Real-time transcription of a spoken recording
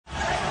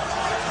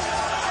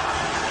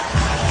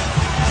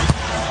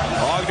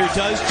Wagner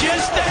does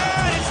just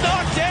that. It's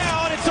knocked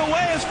down. It's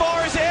away as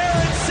far as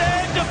Aaron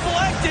said.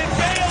 Deflected.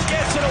 Bale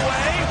gets it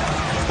away.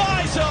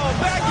 Bizo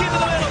back into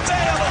the middle.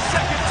 Bale the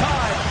second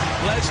time.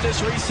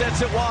 Lesnes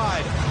resets it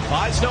wide.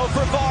 Bizo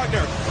for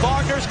Wagner.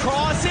 Wagner's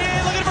cross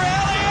in. Looking for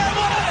Elliott.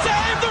 What a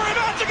save. The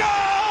rebound to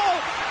goal.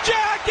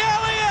 Jack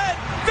Elliott.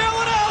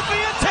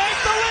 Philadelphia take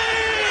the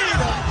lead.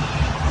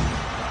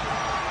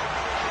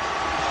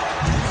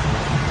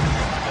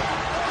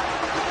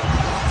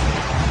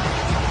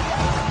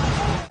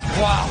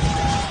 Wow.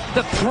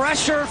 The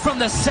pressure from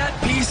the set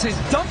piece is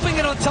dumping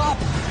it on top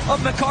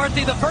of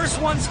McCarthy. The first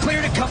one's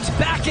cleared. It comes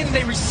back in.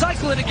 They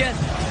recycle it again.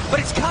 But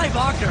it's Kai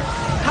Wagner.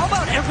 How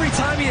about every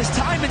time he has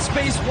time and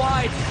space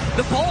wide,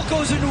 the ball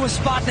goes into a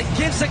spot that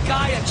gives a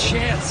guy a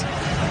chance.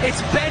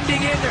 It's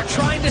bending in. They're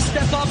trying to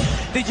step up.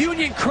 The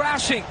Union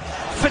crashing.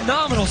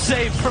 Phenomenal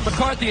save from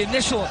McCarthy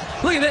initial.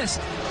 Look at this.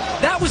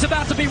 That was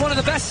about to be one of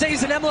the best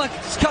saves in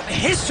MLS Cup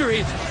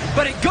history.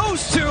 But it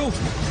goes to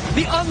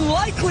the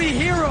unlikely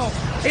hero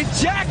in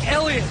Jack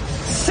Elliott.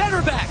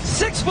 Center back,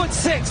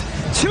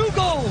 6'6", 2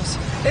 goals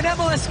in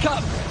MLS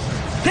Cup.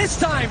 This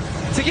time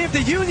to give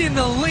the Union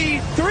the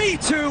lead,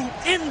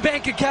 3-2 in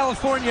Banc of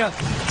California.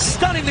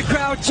 Stunning the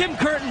crowd. Jim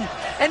Curtin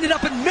ended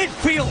up in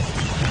midfield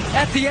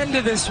at the end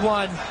of this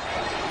one.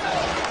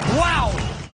 Wow.